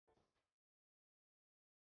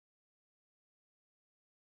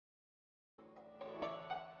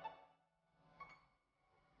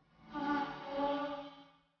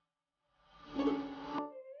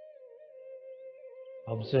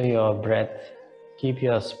Observe your breath. Keep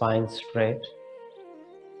your spine straight.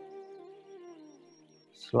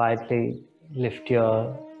 Slightly lift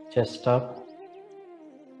your chest up.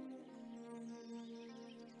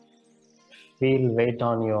 Feel weight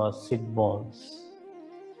on your sit bones.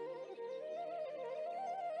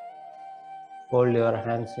 Hold your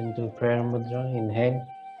hands into prayer mudra. Inhale.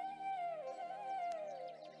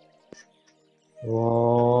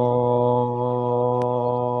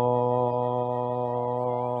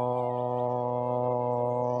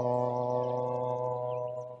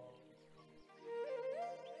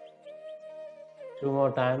 Two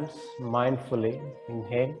more times, mindfully.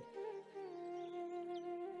 Inhale.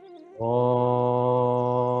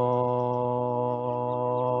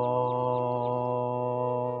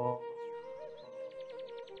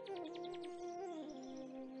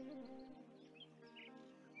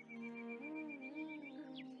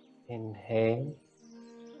 Inhale.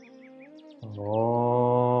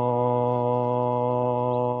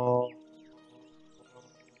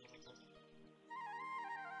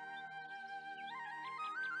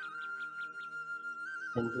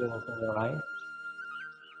 Simply open your eyes.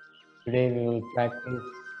 Today we will practice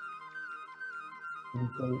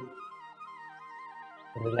simple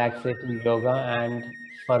relaxative yoga and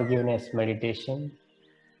forgiveness meditation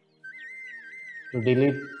to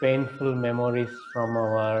delete painful memories from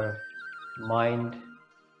our mind.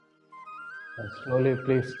 And slowly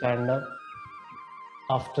please stand up.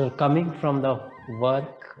 After coming from the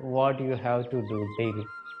work, what you have to do daily.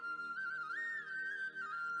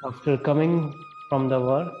 After coming from the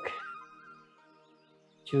work,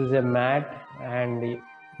 choose a mat and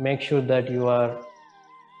make sure that your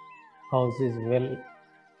house is well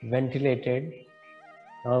ventilated.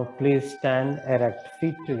 Now please stand erect,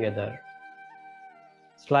 feet together.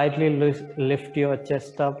 Slightly lift your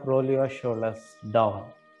chest up, roll your shoulders down.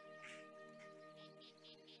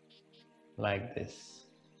 Like this.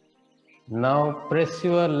 Now press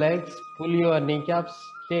your legs, pull your kneecaps,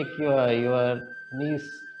 take your knees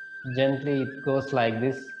gently, it goes like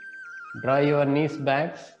this. Draw your knees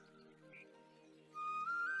back,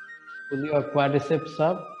 pull your quadriceps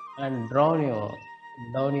up and down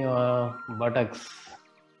your buttocks.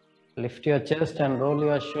 Lift your chest and roll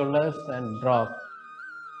your shoulders and drop.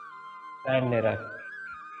 Stand erect.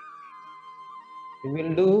 We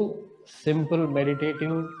will do simple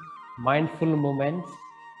meditative mindful movements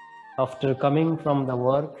after coming from the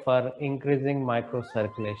work for increasing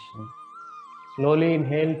microcirculation. Slowly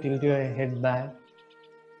inhale, tilt your head back.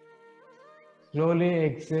 Slowly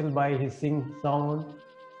exhale by hissing sound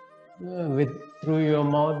through your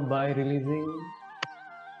mouth by releasing.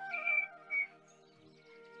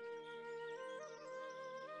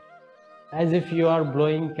 As if you are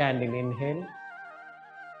blowing candle. Inhale.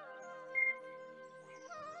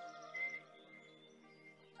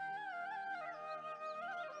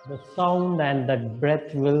 The sound and that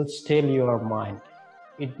breath will still your mind.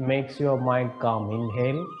 It makes your mind calm.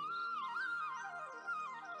 Inhale.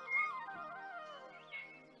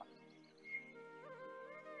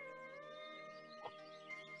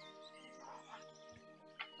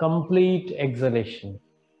 Complete exhalation.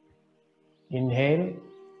 Inhale.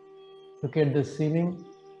 Look at the ceiling.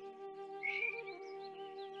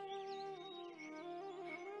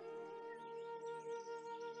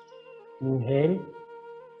 Inhale.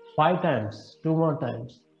 5 times. 2 more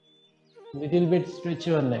times. Little bit stretch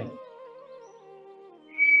your neck.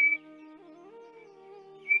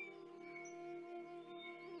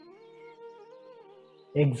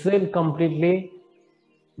 Exhale completely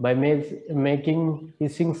by making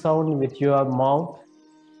hissing sound with your mouth,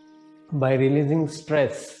 by releasing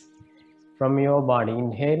stress from your body.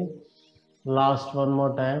 Inhale. Last one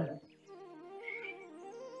more time.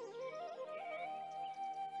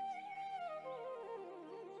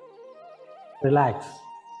 Relax.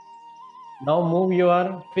 Now move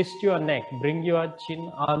your fist to your neck. Bring your chin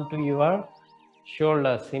onto your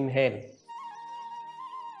shoulders. Inhale.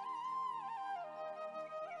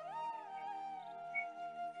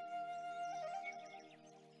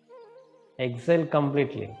 Exhale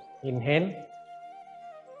completely. Inhale.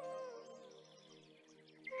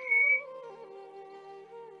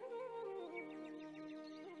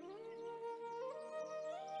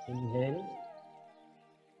 Inhale.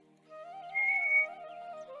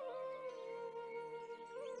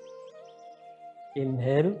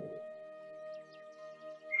 Inhale.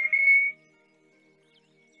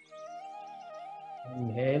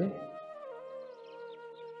 Inhale.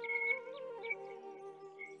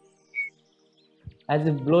 As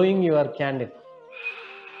if blowing your candle.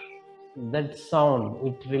 That sound,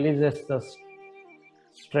 it releases the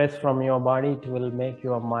stress from your body. It will make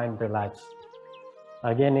your mind relaxed.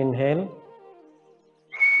 Again, inhale.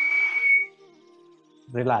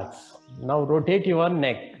 Relax. Now rotate your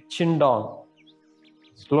neck, chin down.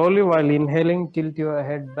 Slowly while inhaling, tilt your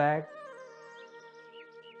head back.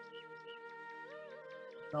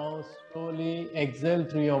 Now slowly exhale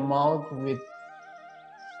through your mouth with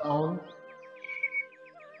sound.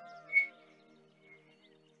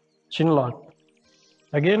 Chin lock.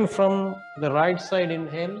 Again from the right side,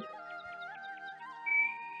 inhale.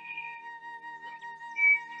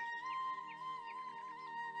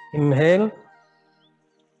 Inhale.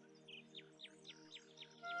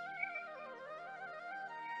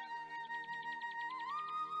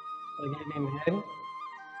 Again, inhale.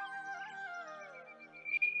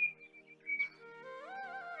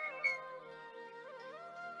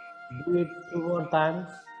 Do it 2 more times.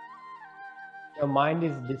 Your mind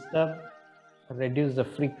is disturbed. Reduce the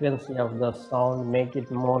frequency of the sound, make it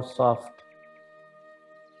more soft.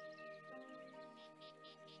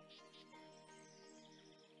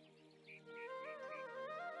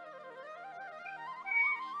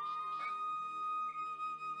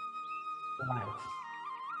 Relax.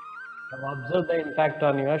 Now observe the impact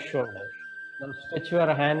on your shoulders. Now stretch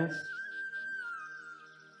your hands,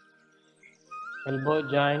 elbow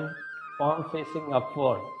joint, palm facing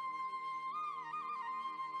upward.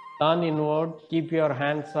 Turn inward, keep your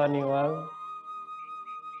hands on your.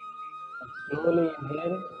 Slowly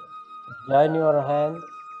inhale, join your hands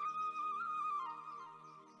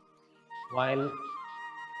while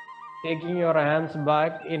taking your hands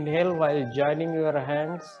back. Inhale while joining your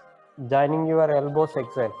hands, joining your elbows,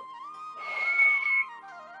 exhale.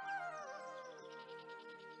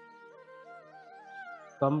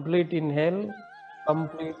 Complete inhale,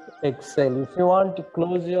 complete exhale. If you want to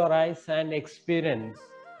close your eyes and experience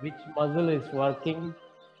which muscle is working,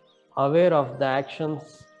 aware of the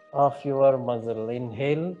actions of your muscle.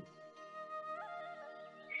 Inhale.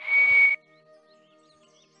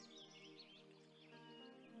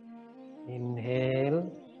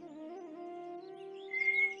 Inhale.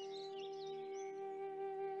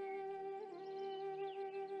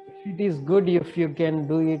 It is good if you can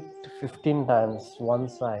do it 15 times, one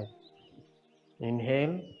side.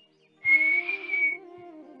 Inhale.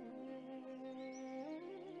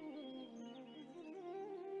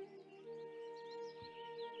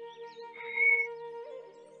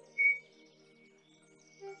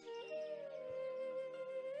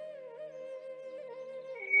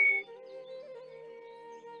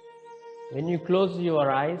 When you close your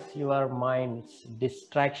eyes, your mind's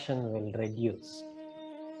distraction will reduce.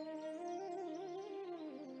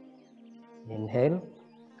 Inhale.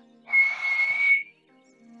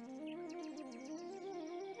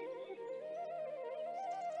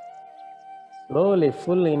 Slowly,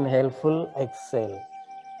 full inhale, full exhale.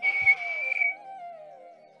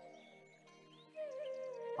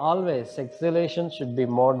 Always, exhalation should be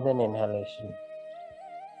more than inhalation.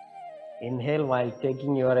 Inhale while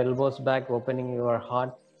taking your elbows back, opening your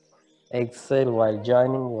heart. Exhale while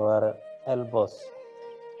joining your elbows.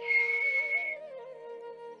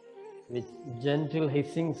 With gentle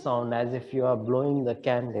hissing sound as if you are blowing the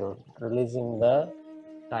candle, releasing the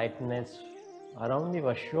tightness around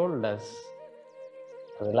your shoulders.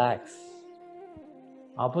 Relax.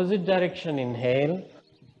 Opposite direction, inhale.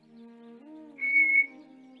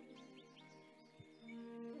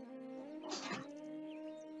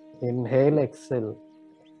 Inhale, exhale.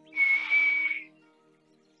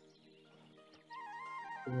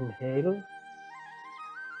 Inhale.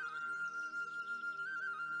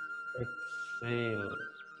 Exhale.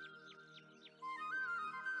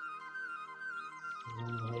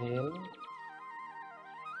 Inhale.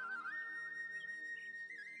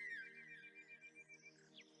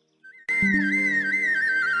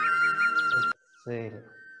 Exhale.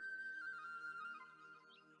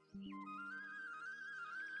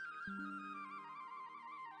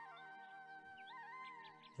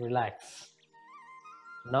 Relax.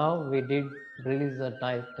 Now we did release the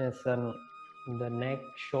tightness on the neck,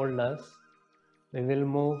 shoulders. We will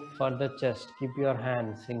move for the chest. Keep your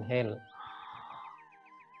hands. Inhale.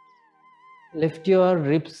 Lift your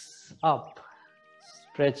ribs up.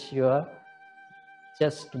 Stretch your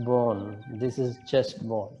chest bone. This is chest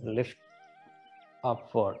bone. Lift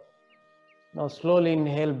upward. Now slowly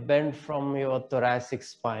inhale, bend from your thoracic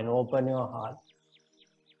spine. Open your heart.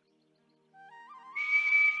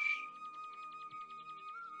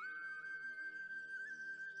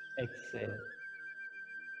 Exhale.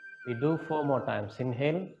 We do 4 more times.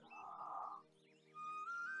 Inhale.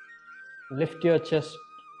 Lift your chest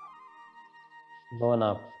bone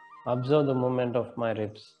up. Observe the movement of my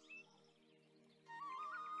ribs.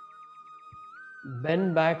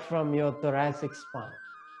 Bend back from your thoracic spine.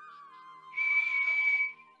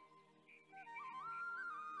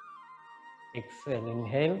 Exhale,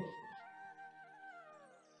 inhale.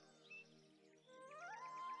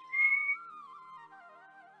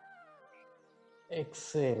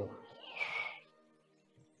 Exhale.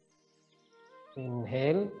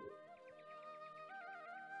 Inhale.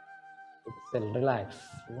 Exhale, relax.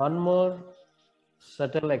 One more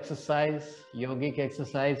subtle exercise, yogic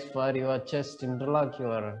exercise for your chest. Interlock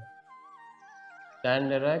your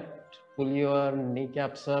stand erect, pull your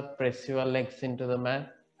kneecaps up, press your legs into the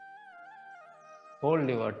mat. Hold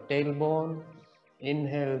your tailbone.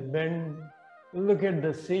 Inhale, bend. Look at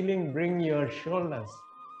the ceiling, bring your shoulders.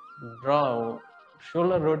 Draw,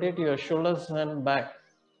 shoulder, rotate your shoulders and back.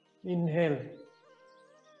 Inhale.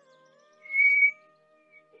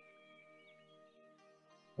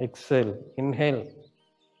 Exhale, inhale.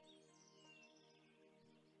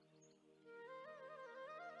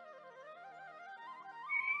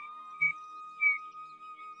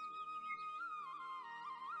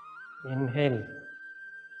 Inhale.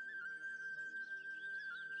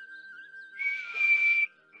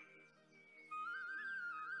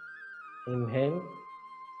 Inhale.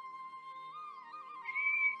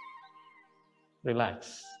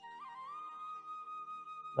 Relax.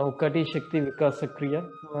 Now Kati Shakti Vikasa Kriya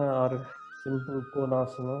or simple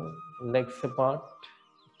Konasana, legs apart.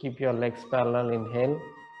 Keep your legs parallel. Inhale.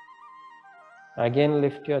 Again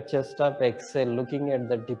lift your chest up. Exhale, looking at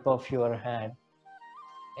the tip of your hand.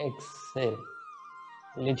 Exhale.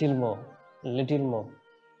 Little more, little more,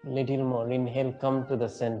 little more. Inhale, come to the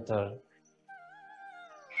center.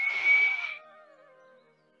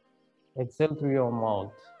 Exhale through your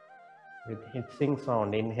mouth with hissing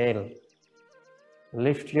sound. Inhale.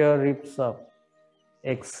 Lift your ribs up.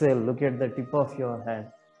 Exhale, look at the tip of your hand.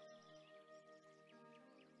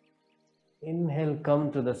 Inhale,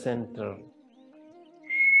 come to the center.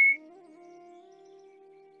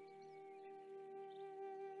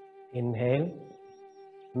 Inhale.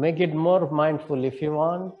 Make it more mindful. If you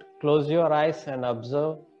want, close your eyes and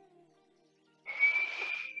observe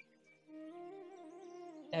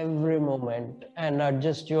every moment and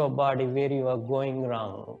adjust your body where you are going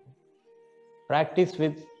wrong. Practice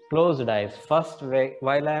with closed eyes. First,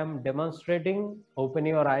 while I am demonstrating, open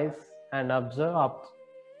your eyes and observe up.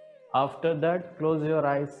 After that, close your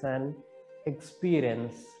eyes and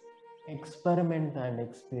experience. Experiment and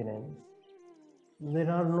experience. There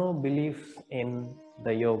are no beliefs in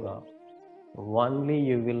the yoga. Only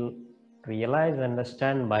you will realize,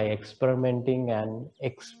 understand by experimenting and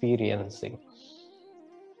experiencing.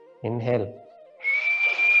 Inhale.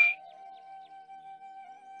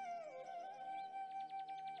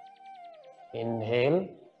 Inhale.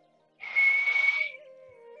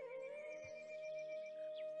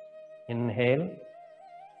 Inhale.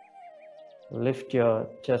 Lift your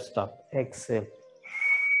chest up. Exhale.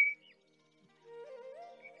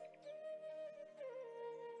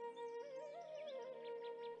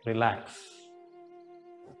 Relax.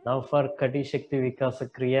 Now for Kati Shakti Vikasa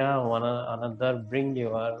Kriya, one another, bring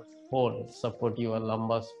your pole, support your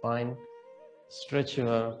lumbar spine, stretch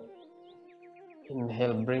your,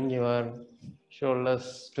 inhale, bring your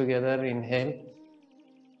shoulders together, inhale,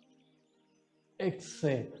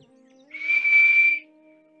 exhale.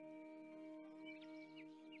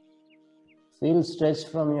 Feel stretch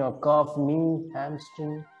from your calf, knee,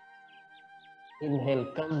 hamstring. Inhale,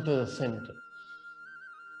 come to the center.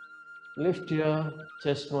 Lift your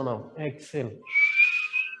chest bone up. Exhale.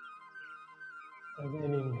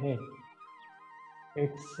 Again inhale.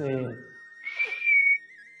 Exhale.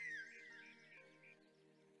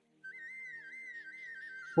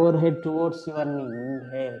 Forehead towards your knee.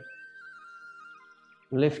 Inhale.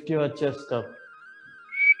 Lift your chest up.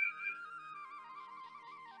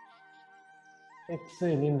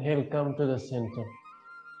 Exhale. Inhale. Come to the center.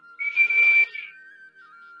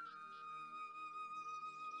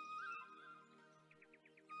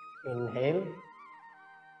 Inhale.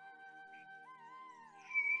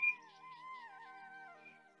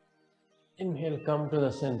 Inhale, come to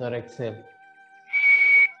the center, exhale.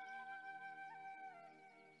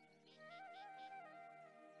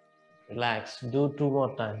 Relax, do 2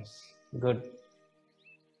 more times. Good.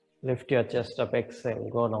 Lift your chest up, exhale,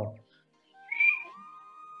 go now.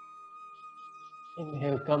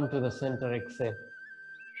 Inhale, come to the center, exhale.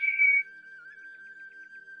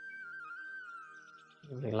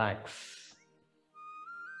 Relax.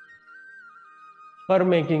 For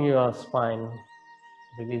making your spine,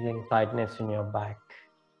 releasing tightness in your back.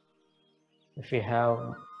 If you have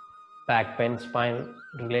back pain, spine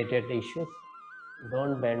related issues,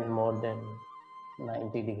 don't bend more than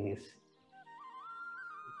 90 degrees.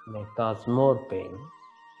 may cause more pain.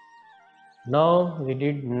 Now we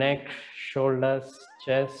did neck, shoulders,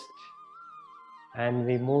 chest, and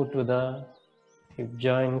we move to the hip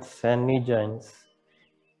joints and knee joints.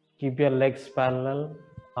 Keep your legs parallel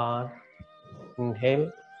or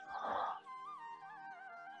inhale.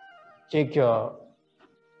 Sit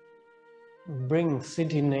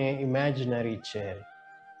in an imaginary chair.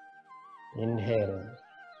 Inhale.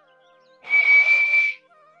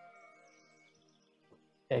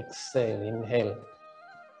 Exhale, inhale.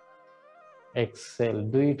 Exhale.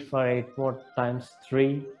 Do it for 8 more times.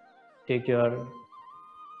 3. Take your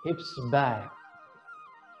hips back.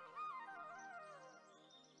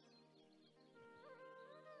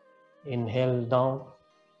 Inhale down.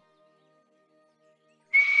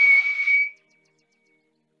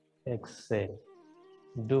 Exhale.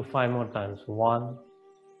 Do 5 more times. 1,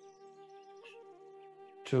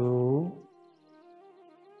 2,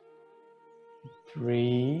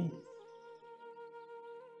 3,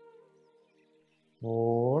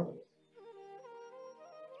 4,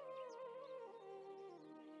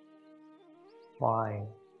 5.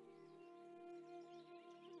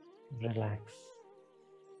 Relax.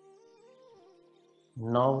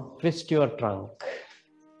 Now twist your trunk.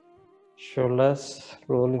 Shoulders,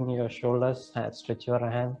 rolling your shoulders, stretch your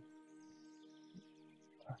hand.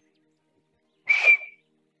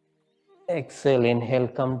 Exhale, inhale,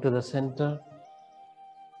 come to the center.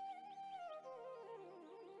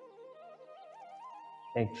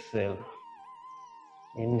 Exhale.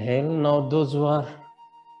 Inhale. Now those who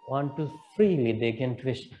want to freely, they can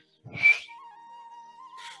twist.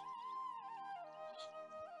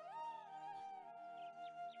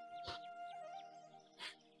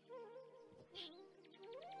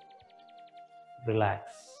 Relax.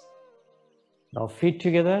 Now feet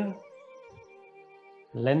together.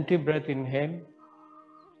 Lengthy breath, inhale.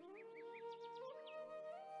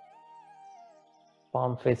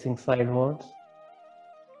 Palm facing sidewards.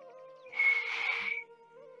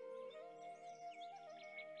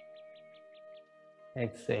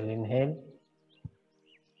 Exhale, inhale.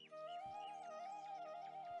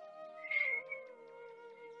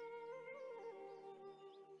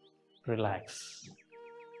 Relax.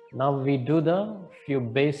 Now we do the few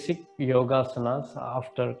basic yogasanas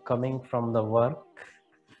after coming from the work.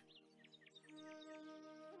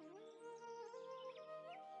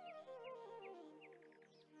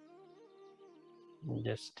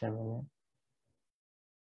 Just a minute.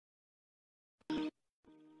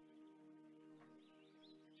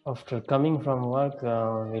 After coming from work,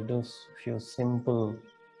 we do few simple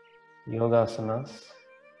yogasanas.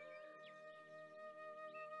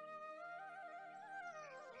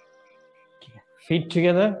 Feet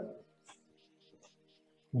together.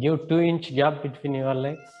 Give 2-inch gap between your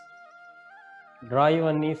legs. Draw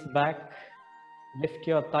your knees back. Lift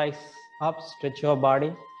your thighs up. Stretch your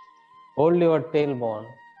body. Hold your tailbone.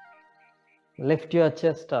 Lift your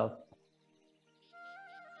chest up.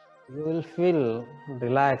 You will feel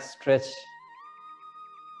relaxed, stretch.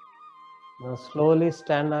 Now slowly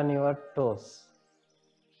stand on your toes.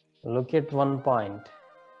 Look at one point.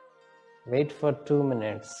 Wait for 2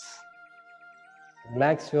 minutes.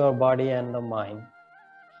 Relax your body and the mind.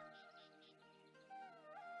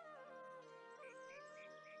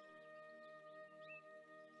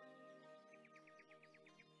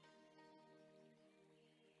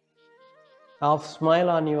 Half smile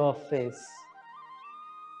on your face.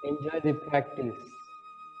 Enjoy the practice.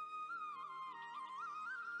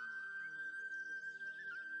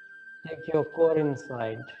 Take your core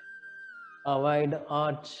inside. Avoid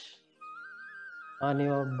arch on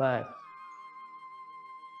your back.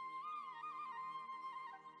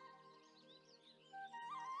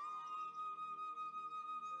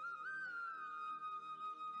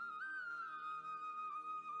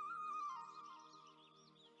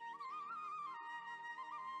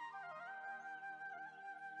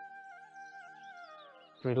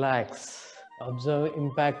 Relax. Observe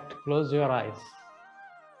impact. Close your eyes.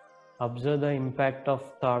 Observe the impact of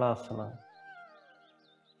Tadasana.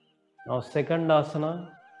 Now second asana,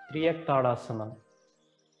 Triyak Tadasana.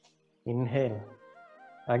 Inhale.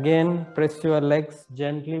 Again, press your legs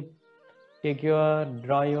gently.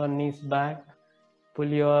 Draw your knees back.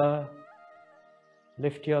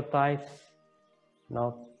 Lift your thighs.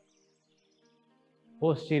 Now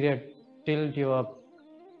posterior, tilt your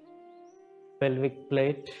pelvic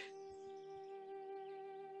plate.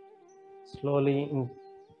 Slowly,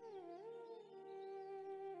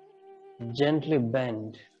 gently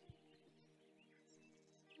bend.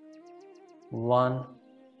 1,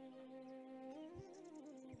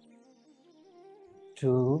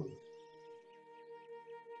 2,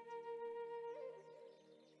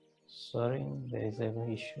 Sorry, there is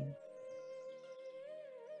an issue.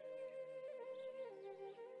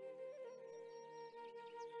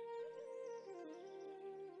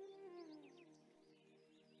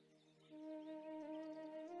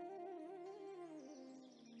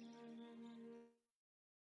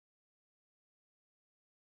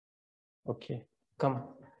 Okay, come.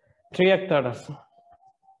 Triyak Tadasana.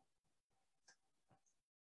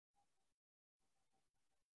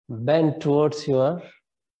 Bend towards your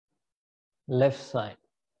left side.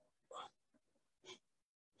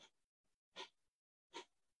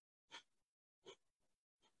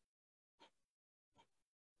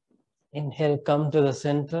 Inhale, come to the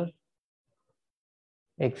center.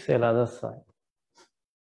 Exhale, other side.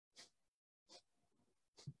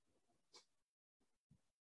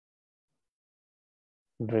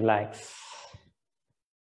 Relax.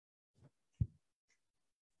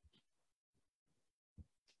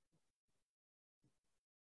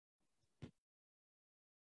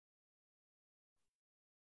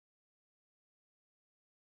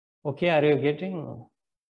 Okay, are you getting?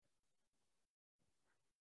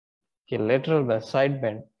 Okay, lateral bend, side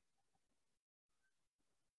bend.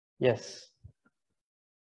 Yes.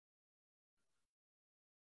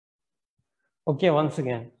 Okay, once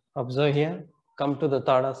again, observe here. Come to the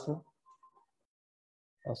Tadasana.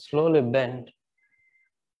 Now slowly bend.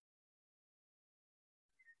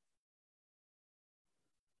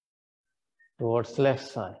 Towards left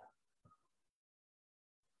side.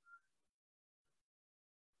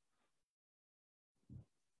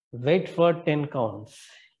 Wait for 10 counts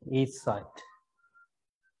each side.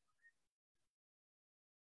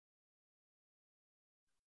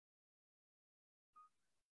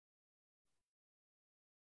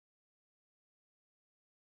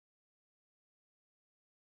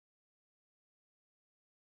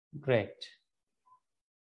 Great.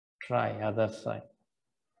 Try other side.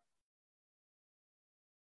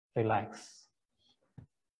 Relax.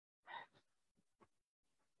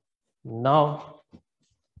 Now,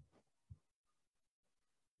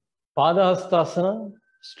 Padahastasana,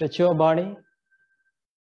 stretch your body,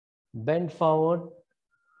 bend forward.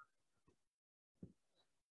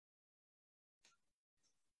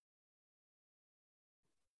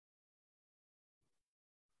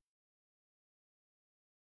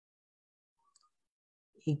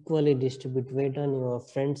 Equally distribute weight on your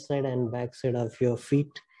front side and back side of your feet.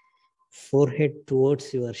 Forehead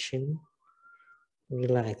towards your shin.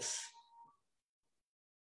 Relax.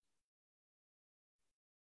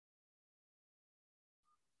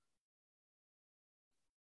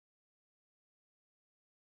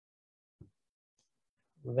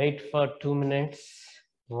 Wait for 2 minutes.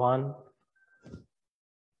 1,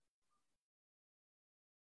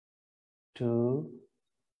 2.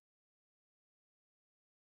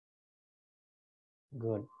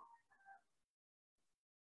 Good.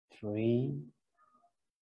 3,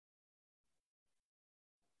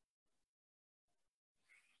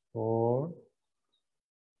 4,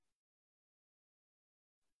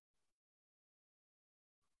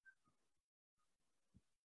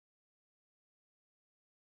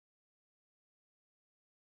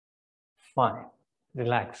 5.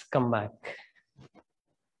 Relax. Come back.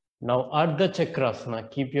 Now Ardha Chakrasana.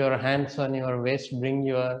 Keep your hands on your waist. Bring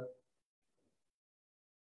your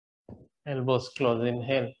elbows close.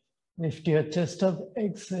 Inhale. Lift your chest up.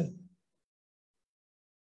 Exhale.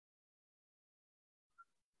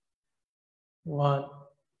 1,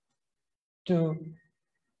 2,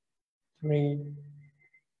 3,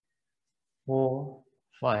 4,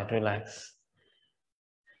 5. Relax.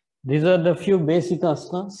 These are the few basic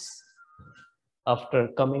asanas after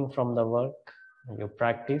coming from the work you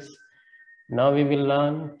practice. Now we will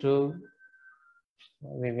learn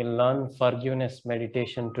forgiveness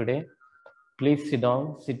meditation today. Please sit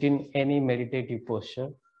down, sit in any meditative posture.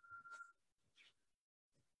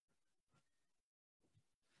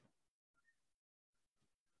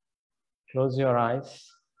 Close your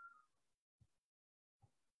eyes.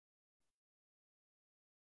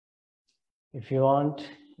 If you want,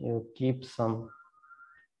 you keep some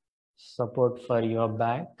support for your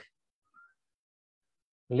back.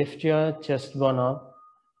 Lift your chest bone up.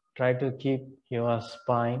 Try to keep your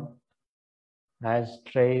spine as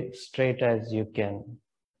straight as you can.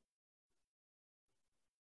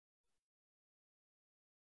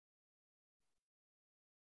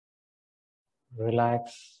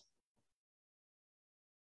 Relax.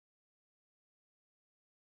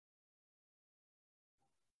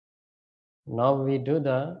 Now we do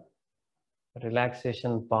the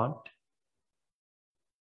relaxation part.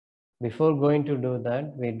 Before going to do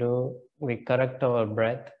that, we correct our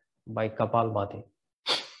breath by Kapalbhati.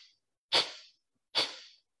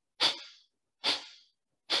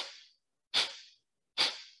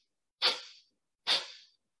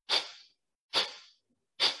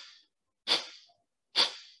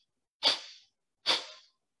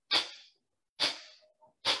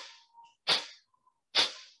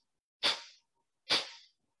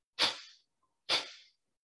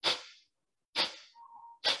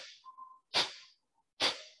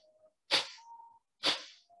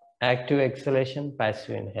 Active exhalation,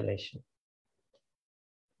 passive inhalation.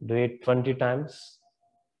 Do it 20 times.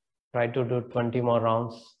 Try to do 20 more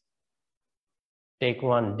rounds. Take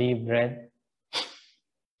one deep breath.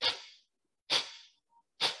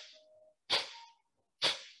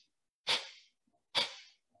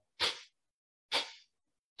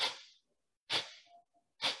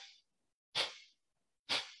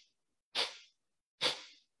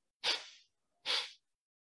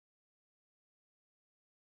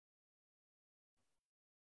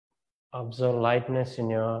 Observe lightness in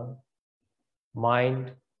your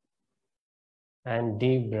mind and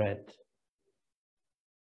deep breath.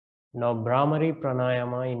 Now, Brahmari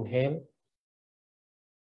Pranayama, inhale.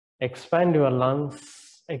 Expand your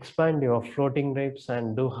lungs, expand your floating ribs,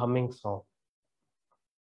 and do humming sound.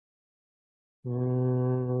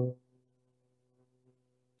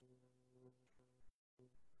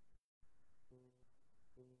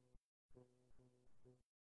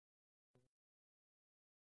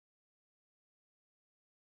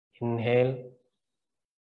 Inhale.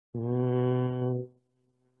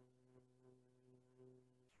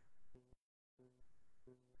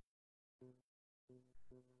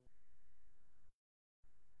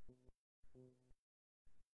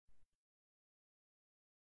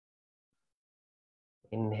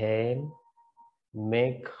 Inhale.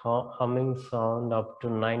 Make humming sound up to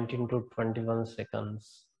 19 to 21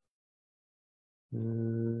 seconds.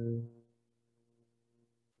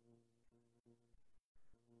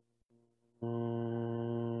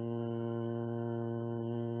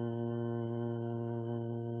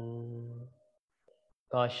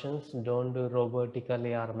 Cautions, don't do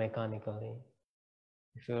robotically or mechanically.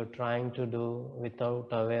 If you're trying to do without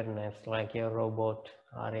awareness, like a robot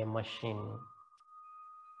or a machine,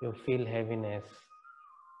 you feel heaviness.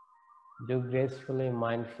 Do gracefully,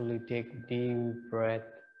 mindfully, take deep breath.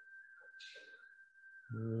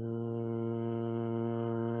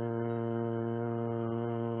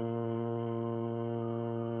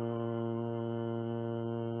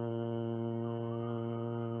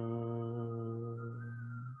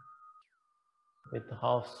 With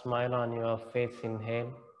half smile on your face,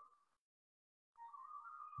 inhale.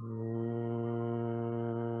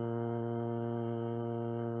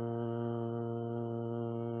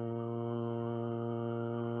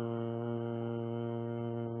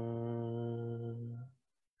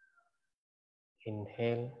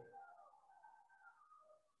 Inhale.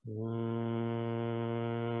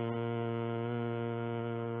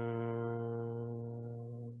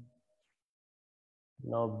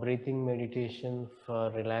 Now breathing meditation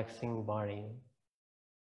for relaxing body.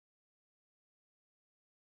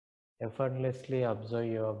 Effortlessly observe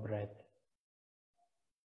your breath.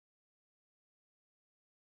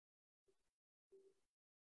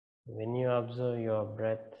 When you observe your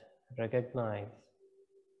breath, recognize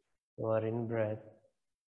you are in breath.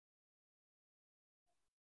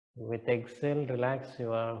 With exhale, relax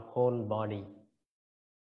your whole body.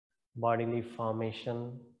 Bodily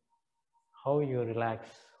formation. How you relax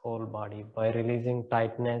whole body? By releasing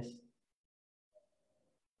tightness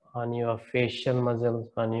on your facial muscles,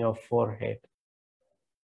 on your forehead.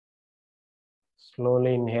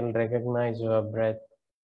 Slowly inhale, recognize your breath.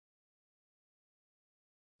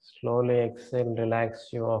 Slowly exhale, relax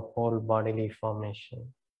your whole bodily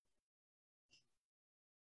formation.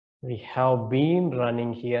 We have been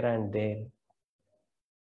running here and there.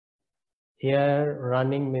 Here,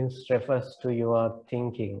 running means refers to your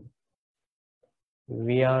thinking.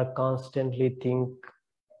 We are constantly think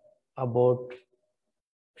about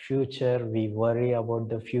future. We worry about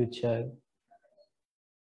the future.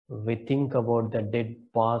 We think about the dead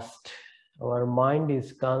past. Our mind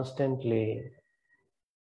is constantly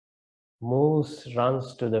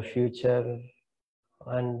runs to the future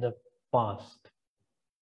and the past.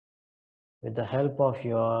 With the help of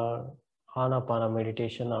your Anapana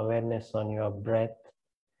meditation awareness on your breath,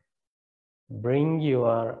 bring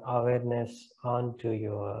your awareness come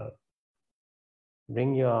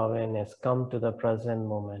to the present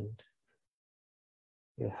moment.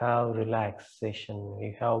 You have relaxation,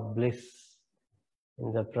 you have bliss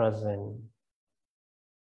in the present.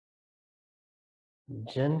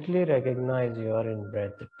 Gently recognize you are in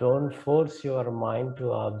breath. Don't force your mind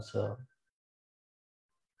to observe.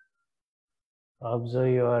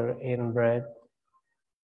 Observe your in breath.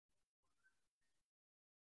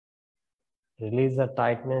 Release the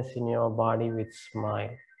tightness in your body with smile.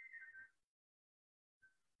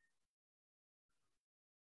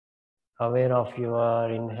 Aware of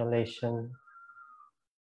your inhalation.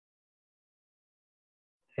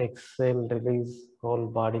 Exhale, release whole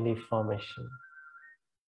bodily formation.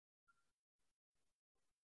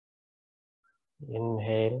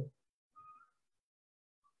 Inhale.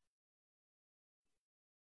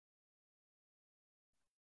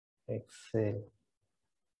 Exhale.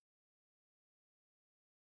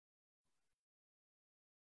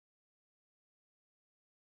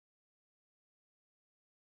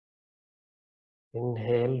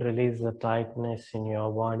 Inhale, release the tightness in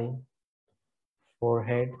your body,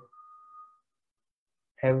 forehead.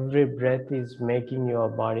 Every breath is making your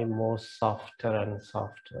body more softer and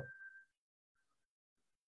softer,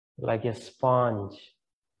 like a sponge.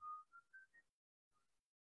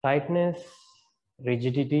 Tightness,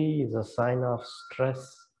 rigidity is a sign of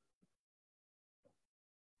stress.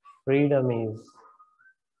 Freedom is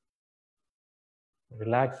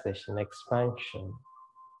relaxation, expansion.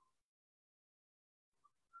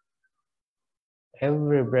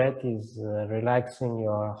 Every breath is relaxing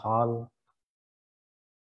your whole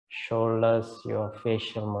shoulders, your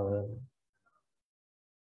facial muscle.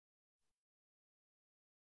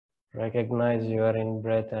 Recognize your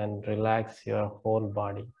in-breath and relax your whole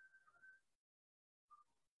body.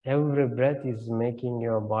 Every breath is making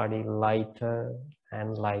your body lighter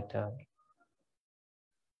and lighter.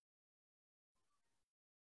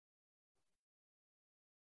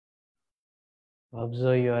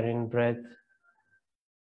 Observe your in-breath.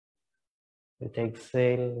 With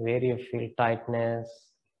exhale, where you feel tightness,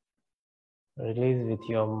 release with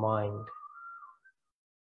your mind.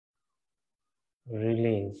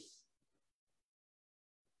 Release.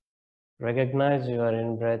 Recognize your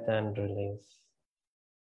in-breath and release.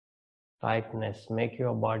 Tightness, make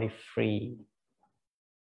your body free.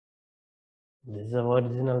 This is the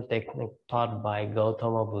original technique taught by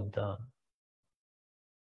Gautama Buddha.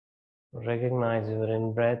 Recognize your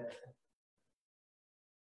in-breath.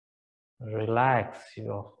 Relax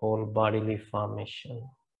your whole bodily formation.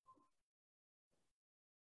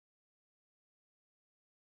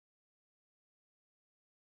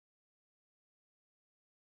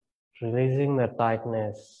 Releasing the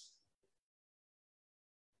tightness.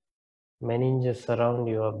 Meninges surround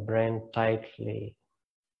your brain tightly.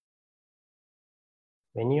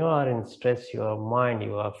 When you are in stress, your mind,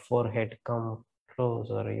 your forehead come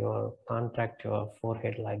close, or you contract your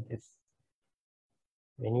forehead like this.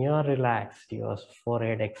 When you are relaxed, your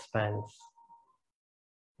forehead expands.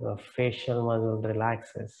 Your facial muscle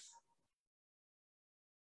relaxes.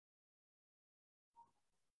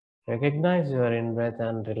 Recognize your in-breath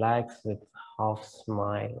and relax with half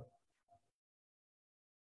smile.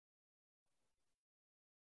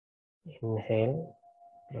 Inhale,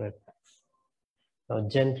 relax. Now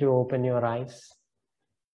gently open your eyes.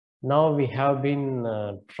 Now we have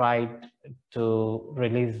been tried to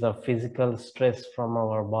release the physical stress from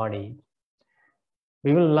our body.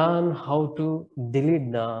 We will learn how to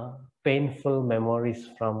delete the painful memories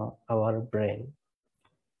from our brain.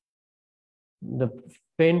 The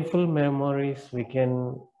painful memories we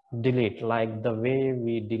can delete, like the way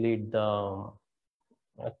we delete the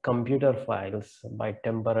computer files by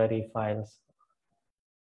temporary files,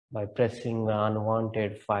 by pressing the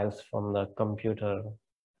unwanted files from the computer.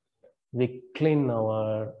 We clean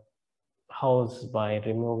our house by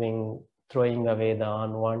throwing away the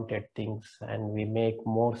unwanted things, and we make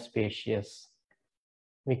more spacious.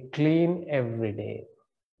 We clean every day.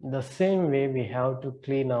 The same way we have to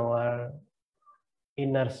clean our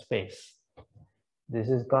inner space. This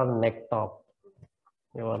is called neck top.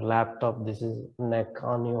 Your laptop, this is neck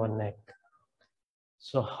on your neck.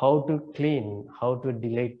 So how to clean, how to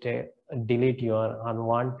delete your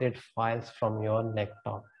unwanted files from your neck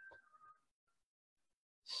top.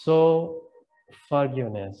 So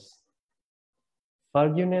forgiveness.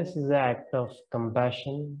 Forgiveness is an act of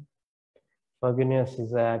compassion. Forgiveness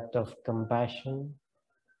is an act of compassion.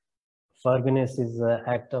 Forgiveness is an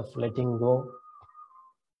act of letting go.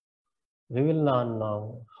 We will learn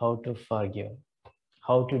now how to forgive,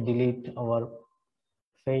 how to delete our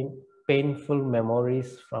painful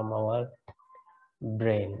memories from our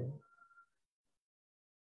brain.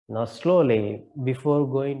 Now slowly, before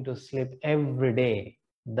going to sleep every day,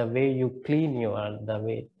 the way you clean the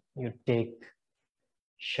way you take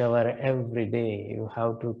shower every day, you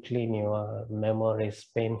have to clean your memories,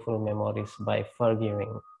 painful memories, by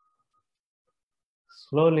forgiving.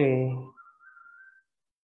 Slowly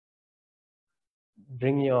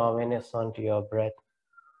bring your awareness onto your breath.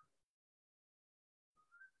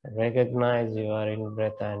 Recognize your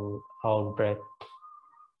in-breath and out-breath.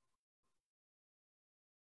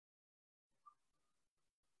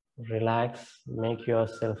 Relax, make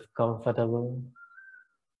yourself comfortable.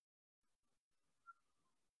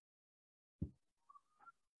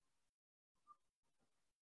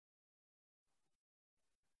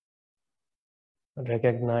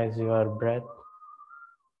 Recognize your breath.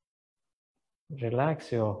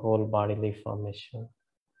 Relax your whole bodily formation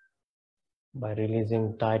by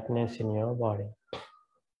releasing tightness in your body.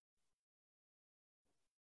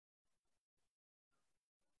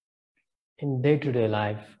 In day-to-day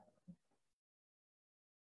life,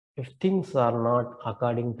 if things are not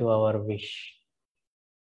according to our wish,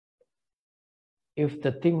 if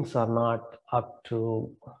the things are not up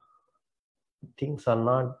to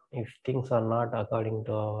if things are not according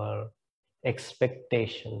to our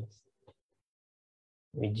expectations,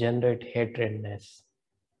 we generate hatredness.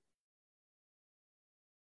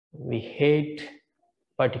 We hate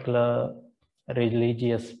particular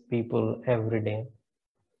religious people every day.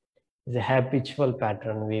 It's a habitual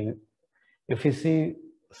pattern. If you see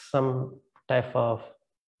some type of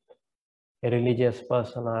a religious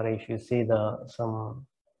person, or if you see some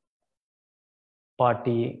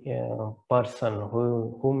party person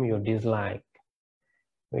whom you dislike,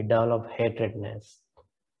 we develop hatredness.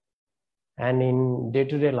 And in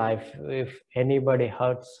day-to-day life, if anybody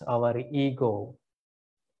hurts our ego,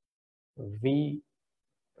 we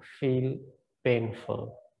feel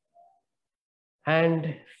painful.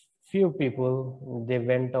 And few people, they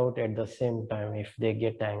went out at the same time if they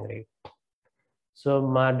get angry. So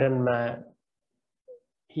modern man,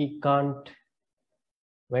 he can't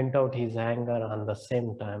vent out his anger on the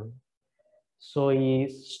same time. So he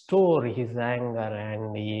store his anger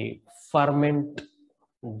and he ferment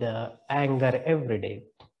the anger every day.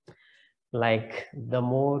 Like the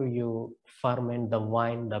more you ferment the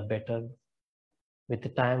wine, the better.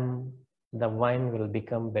 With time, the wine will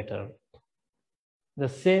become better. The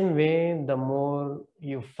same way, the more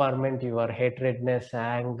you ferment your hatredness,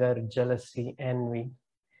 anger, jealousy, envy,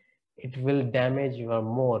 it will damage your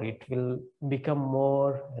more. It will become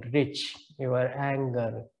more rich. Your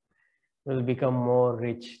anger will become more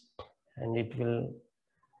rich, and it will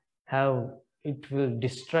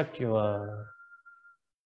destruct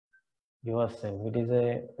yourself.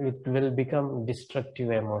 It will become destructive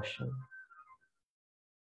emotion.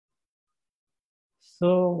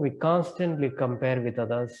 So we constantly compare with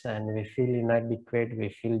others and we feel inadequate, we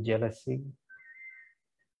feel jealousy.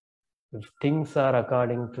 If things are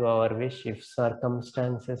according to our wish, if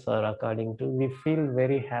circumstances are according to, we feel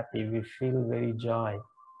very happy, we feel very joy.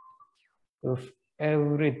 If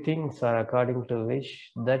everything are according to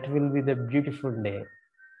wish, that will be the beautiful day.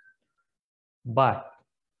 But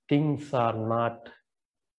things are not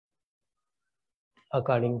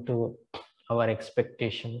according to our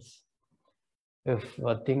expectations. If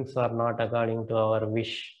things are not according to our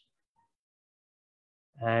wish,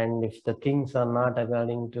 and if the things are not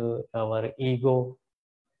according to our ego,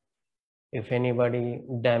 if anybody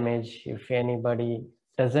damage, if anybody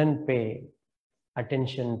doesn't pay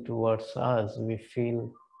attention towards us, we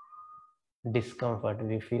feel discomfort,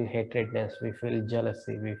 we feel hatredness, we feel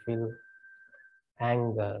jealousy, we feel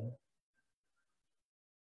anger.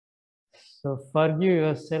 So forgive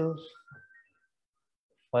yourself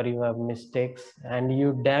for your mistakes and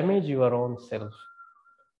you damage your own self.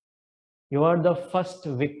 You are the first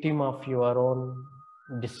victim of your own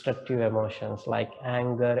destructive emotions like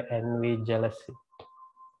anger, envy, jealousy.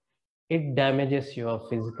 It damages your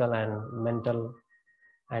physical and mental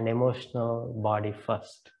and emotional body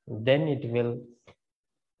first. Then it will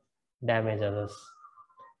damage others.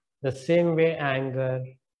 The same way anger,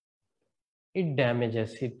 it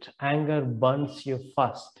damages it. Anger burns you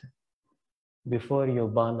first before you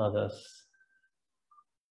burn others.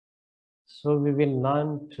 So we will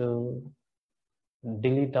learn to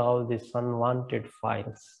delete all these unwanted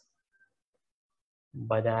files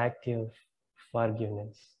by the active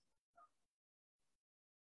forgiveness.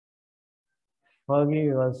 Forgive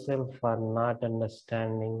yourself for not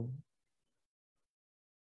understanding.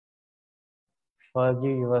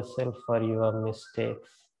 Forgive yourself for your mistakes.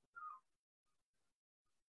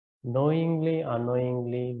 Knowingly,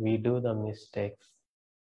 unknowingly, we do the mistakes.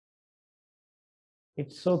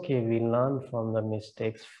 It's okay, we learn from the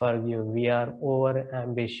mistakes. Forgive. We are over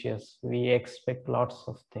ambitious. We expect lots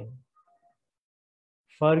of things.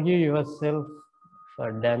 Forgive yourself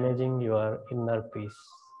for damaging your inner peace.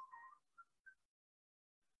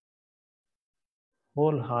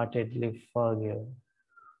 Wholeheartedly forgive.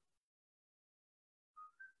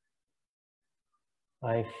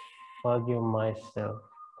 I forgive myself.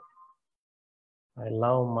 I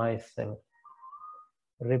love myself.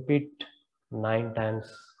 Repeat 9 times.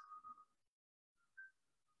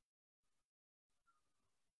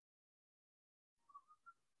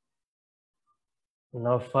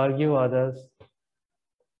 Now forgive others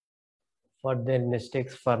for their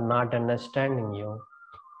mistakes, for not understanding you.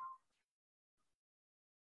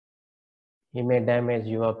 You may damage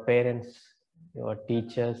your parents, your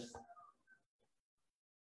teachers,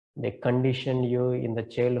 They conditioned you in the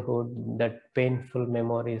childhood, that painful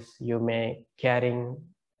memories you may carrying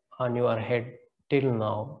on your head till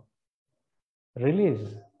now.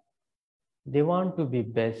 Release. They want to be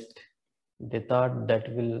best. They thought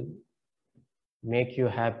that will make you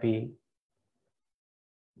happy.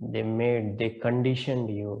 They conditioned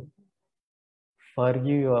you. Forgive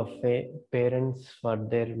your parents for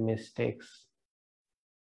their mistakes,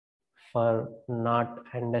 for not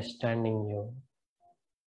understanding you.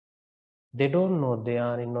 They don't know they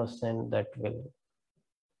are innocent that will.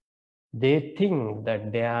 They think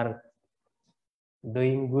that they are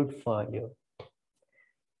doing good for you.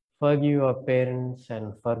 Forgive your parents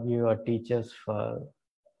and forgive your teachers for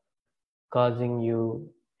causing you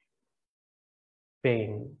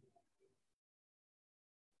pain.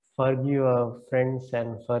 Forgive your friends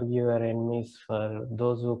and forgive your enemies for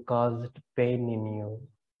those who caused pain in you,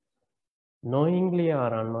 knowingly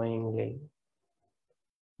or unknowingly.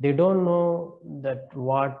 They don't know that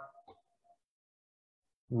what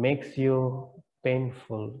makes you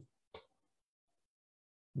painful.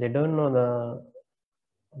 They don't know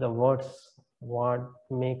the words what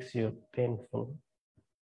makes you painful.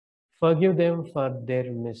 Forgive them for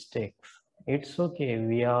their mistakes. It's okay.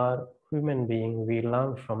 We are human beings. We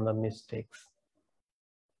learn from the mistakes.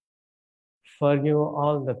 Forgive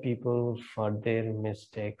all the people for their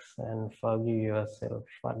mistakes and forgive yourself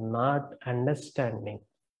for not understanding.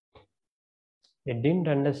 They didn't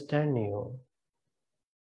understand you.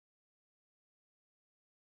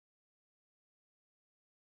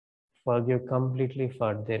 Forgive completely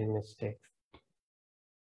for their mistakes.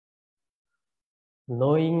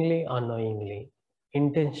 Knowingly, unknowingly,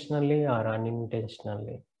 intentionally or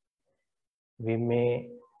unintentionally, we may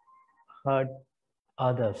hurt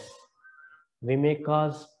others. We may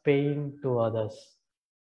cause pain to others.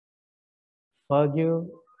 Forgive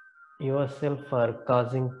yourself for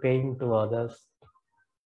causing pain to others.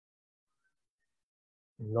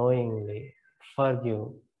 Knowingly, forgive.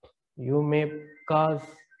 You may cause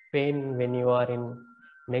pain when you are in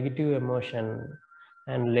negative emotion,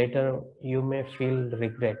 and later you may feel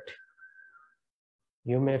regret.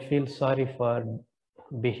 You may feel sorry for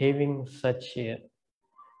behaving such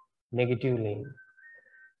negatively.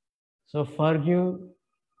 So forgive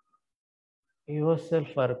yourself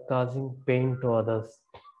for causing pain to others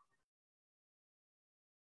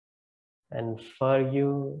and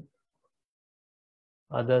forgive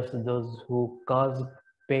others, those who caused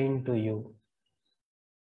pain to you,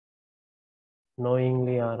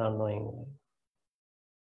 knowingly or unknowingly.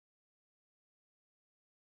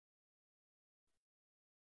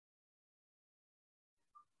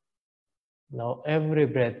 Now every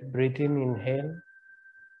breath, breathe in, inhale,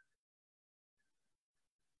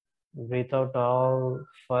 breathe out all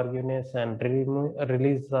forgiveness and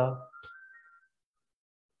release the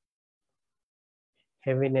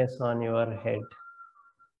heaviness on your head.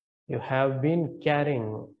 You have been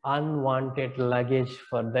carrying unwanted luggage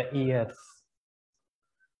for the years.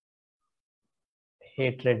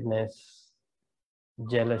 Hatredness,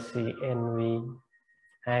 jealousy, envy,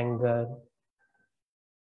 anger.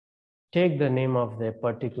 Take the name of the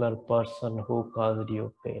particular person who caused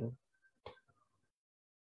you pain.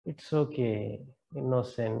 It's okay,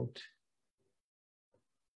 innocent,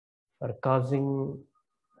 for causing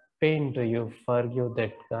pain to you. Forgive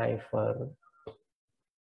that guy for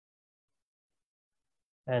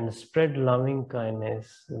and spread loving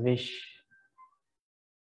kindness. Wish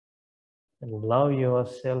and love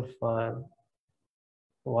yourself for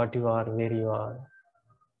what you are, where you are.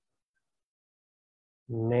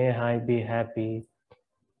 May I be happy.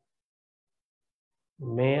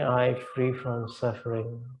 May I free from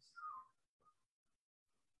suffering.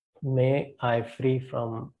 May I free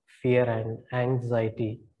from fear and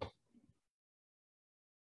anxiety.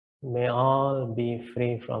 May all be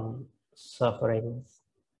free from sufferings.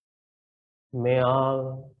 May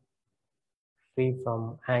all free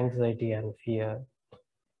from anxiety and fear.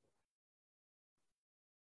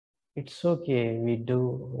 It's okay,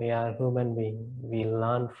 we are human beings. We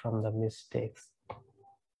learn from the mistakes.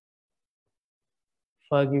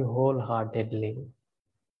 Forgive wholeheartedly.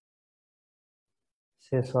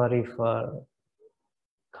 Say sorry for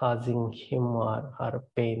causing him or her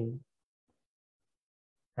pain.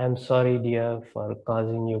 I'm sorry, dear, for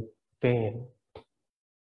causing you pain.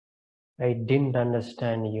 I didn't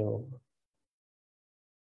understand you.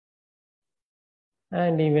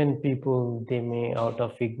 And even people, they may, out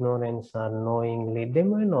of ignorance or knowingly, they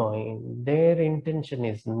may know their intention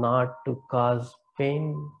is not to cause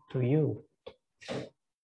pain to you.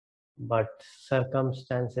 But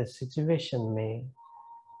circumstances, situation may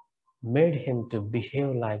made him to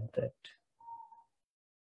behave like that.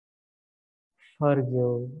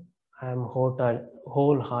 Forgive. I'm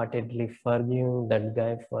wholeheartedly forgiving that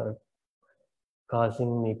guy for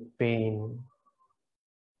causing me pain.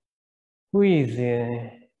 Who is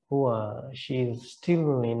she is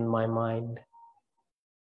still in my mind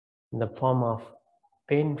in the form of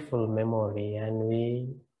painful memory, and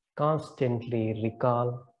we constantly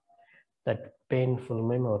recall that painful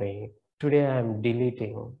memory. Today I am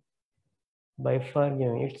deleting by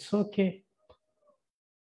forgiving. It's okay.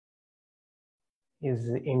 His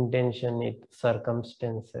intention, its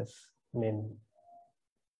circumstances made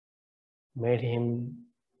him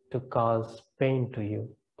to cause pain to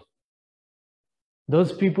you.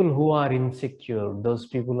 Those people who are insecure, those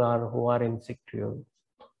people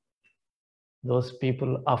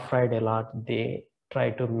afraid a lot, they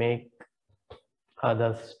try to make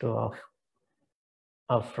others to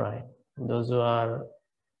afraid. Those who are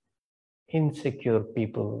insecure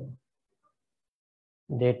people,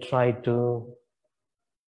 they try to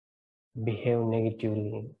behave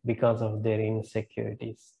negatively because of their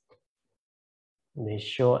insecurities. They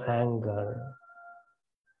show anger.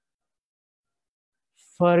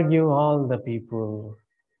 Forgive all the people.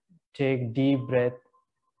 Take deep breath.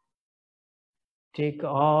 Take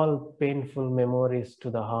all painful memories to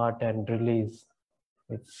the heart and release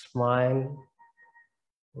with smile,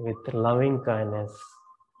 with loving kindness.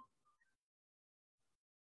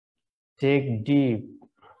 Take deep.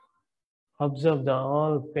 Observe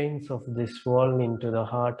all pains of this world into the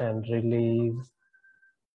heart and release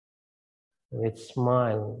with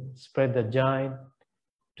smile. Spread the joy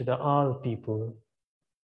to the all people.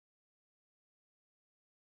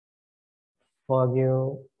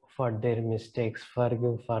 Forgive for their mistakes.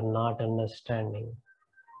 Forgive for not understanding.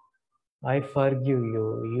 I forgive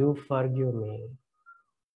you. You forgive me.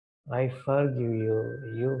 I forgive you.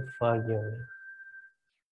 You forgive me.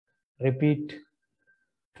 Repeat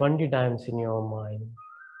 20 times in your mind.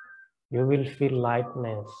 You will feel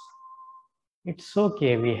lightness. It's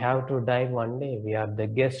okay. We have to die one day. We are the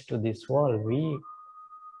guests to this world. We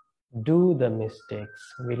do the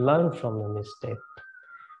mistakes. We learn from the mistake.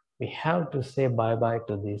 We have to say bye-bye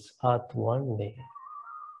to this earth one day.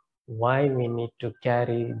 Why we need to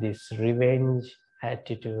carry this revenge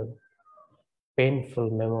attitude,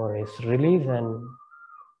 painful memories? Release and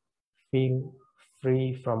feel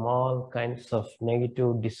free from all kinds of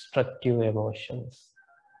negative, destructive emotions.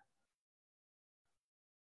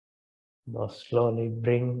 Now slowly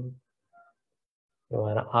bring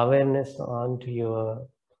your awareness onto your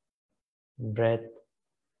breath.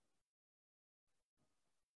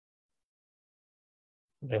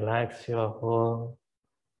 Relax your whole.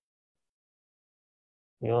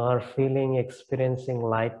 You are experiencing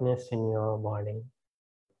lightness in your body.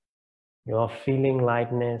 You are feeling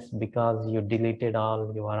lightness because you deleted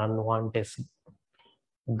all your unwanted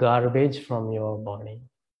garbage from your body.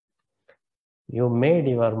 You made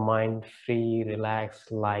your mind free,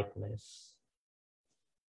 relaxed, lightness.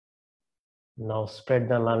 Now spread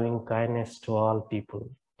the loving kindness to all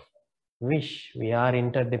people. Wish we are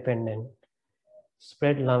interdependent.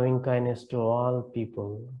 Spread loving kindness to all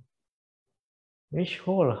people. Wish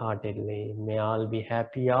wholeheartedly. May all be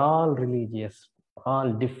happy, all religious,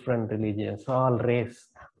 all different religions, all race,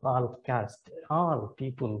 all caste, all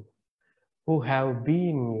people who have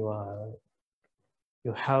been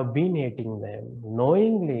you have been hating them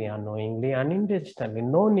knowingly, unknowingly, unintentionally.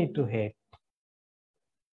 No need to hate.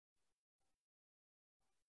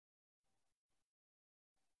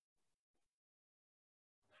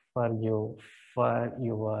 For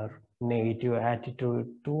your negative attitude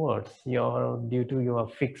towards due to your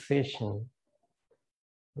fixation.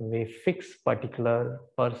 We fix particular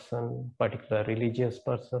person, particular religious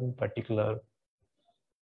person, particular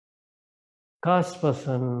caste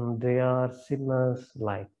person. They are sinners.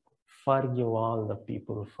 Like, forgive all the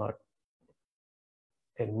people for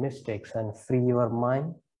their mistakes and free your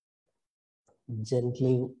mind.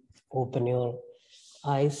 Gently open your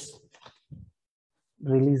eyes.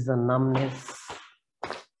 Release the numbness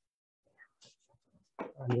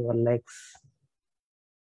on your legs.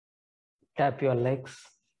 Tap your legs.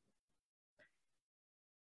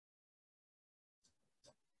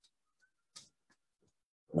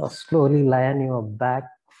 Now slowly lie on your back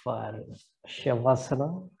for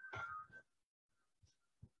Shavasana.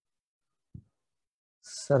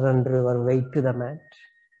 Surrender your weight to the mat.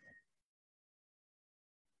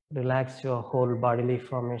 Relax your whole bodily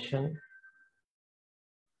formation.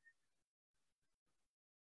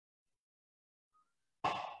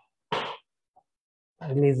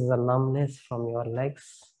 Release the numbness from your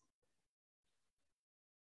legs.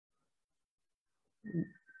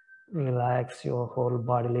 Relax your whole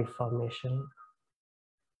bodily formation.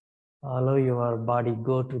 Allow your body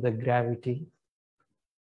go to the gravity.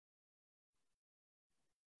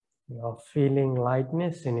 You're feeling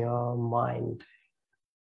lightness in your mind.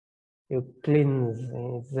 You cleanse.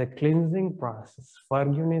 It's a cleansing process.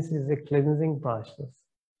 Forgiveness is a cleansing process.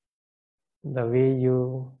 The way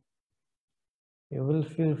you will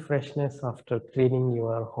feel freshness after cleaning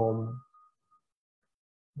your home.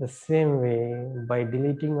 The same way, by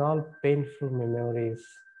deleting all painful memories,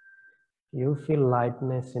 you feel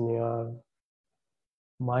lightness in your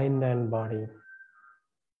mind and body.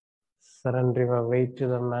 Surrender your weight to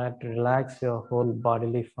the mat, relax your whole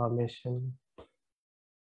bodily formation.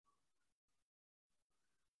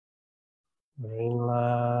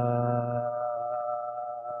 Relax.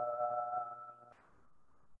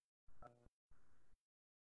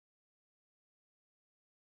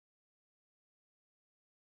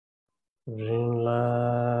 Relax.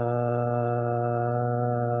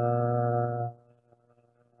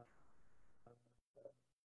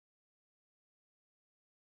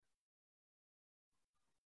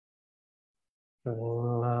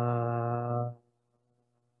 Relax.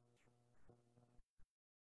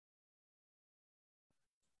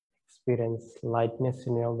 Experience lightness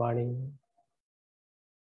in your body,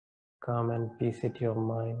 calm and peace at your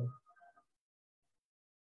mind.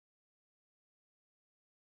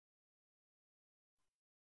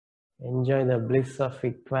 Enjoy the bliss of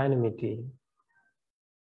equanimity.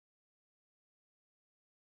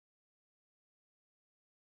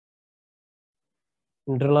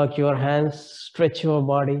 Interlock your hands, stretch your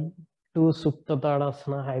body to Supta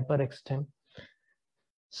Tadasana, hyperextend.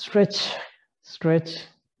 Stretch, stretch.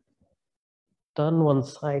 Turn one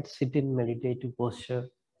side, sit in meditative posture.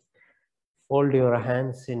 Fold your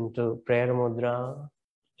hands into prayer mudra,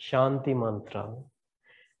 Shanti mantra,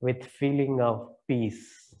 with feeling of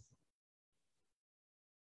peace.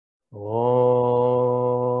 Om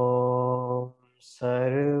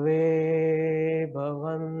Sarve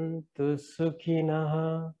Bhavantu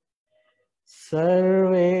Sukhinah,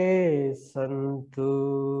 Sarve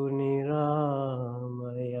Santu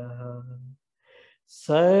Niramayah,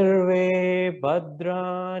 Sarve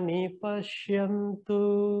Bhadrani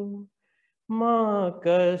Pashyantu, Ma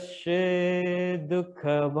Kashyit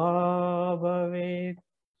Dukha Bhavet,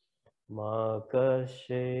 Ma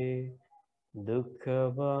Kashyit Dukha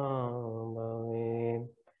Bhavet.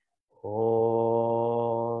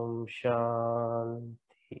 Om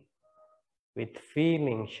Shanti. With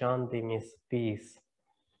feeling, Shanti means peace.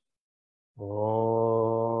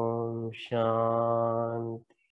 Om Shanti.